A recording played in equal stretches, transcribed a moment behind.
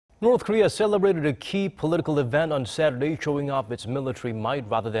North Korea celebrated a key political event on Saturday, showing off its military might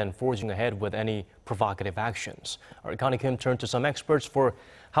rather than forging ahead with any provocative actions. Our Connie Kim turned to some experts for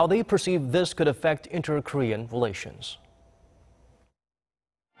how they perceive this could affect inter-Korean relations.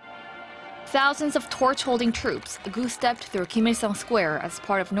 Thousands of torch-holding troops goosestepped through Kim Il-sung Square as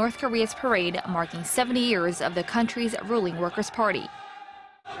part of North Korea's parade marking 70 years of the country's ruling Workers' Party.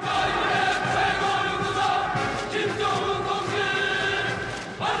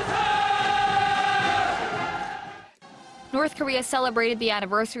 North Korea celebrated the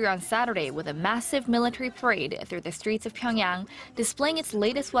anniversary on Saturday with a massive military parade through the streets of Pyongyang, displaying its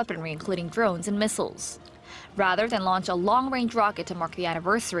latest weaponry, including drones and missiles. Rather than launch a long-range rocket to mark the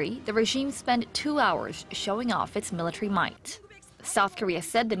anniversary, the regime spent 2 hours showing off its military might. South Korea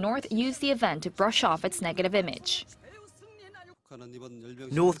said the North used the event to brush off its negative image.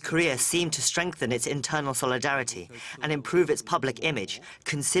 North Korea seemed to strengthen its internal solidarity and improve its public image,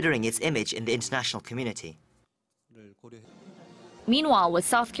 considering its image in the international community. Meanwhile, with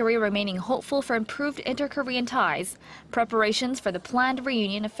South Korea remaining hopeful for improved inter-Korean ties, preparations for the planned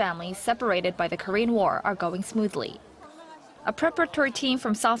reunion of families separated by the Korean War are going smoothly. A preparatory team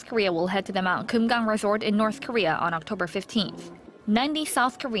from South Korea will head to the Mount Kumgang Resort in North Korea on October 15th. 90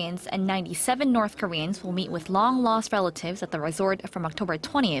 South Koreans and 97 North Koreans will meet with long-lost relatives at the resort from October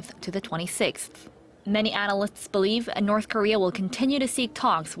 20th to the 26th. Many analysts believe North Korea will continue to seek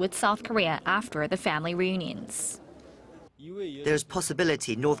talks with South Korea after the family reunions. There's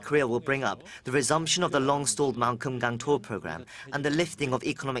possibility North Korea will bring up the resumption of the long-stalled Mount Kumgang tour program and the lifting of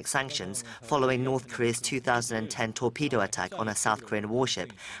economic sanctions following North Korea's 2010 torpedo attack on a South Korean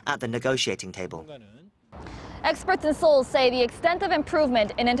warship at the negotiating table. Experts in Seoul say the extent of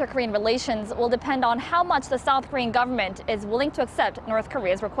improvement in inter-Korean relations will depend on how much the South Korean government is willing to accept North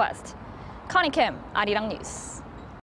Korea's request. Connie Kim, Arirang News.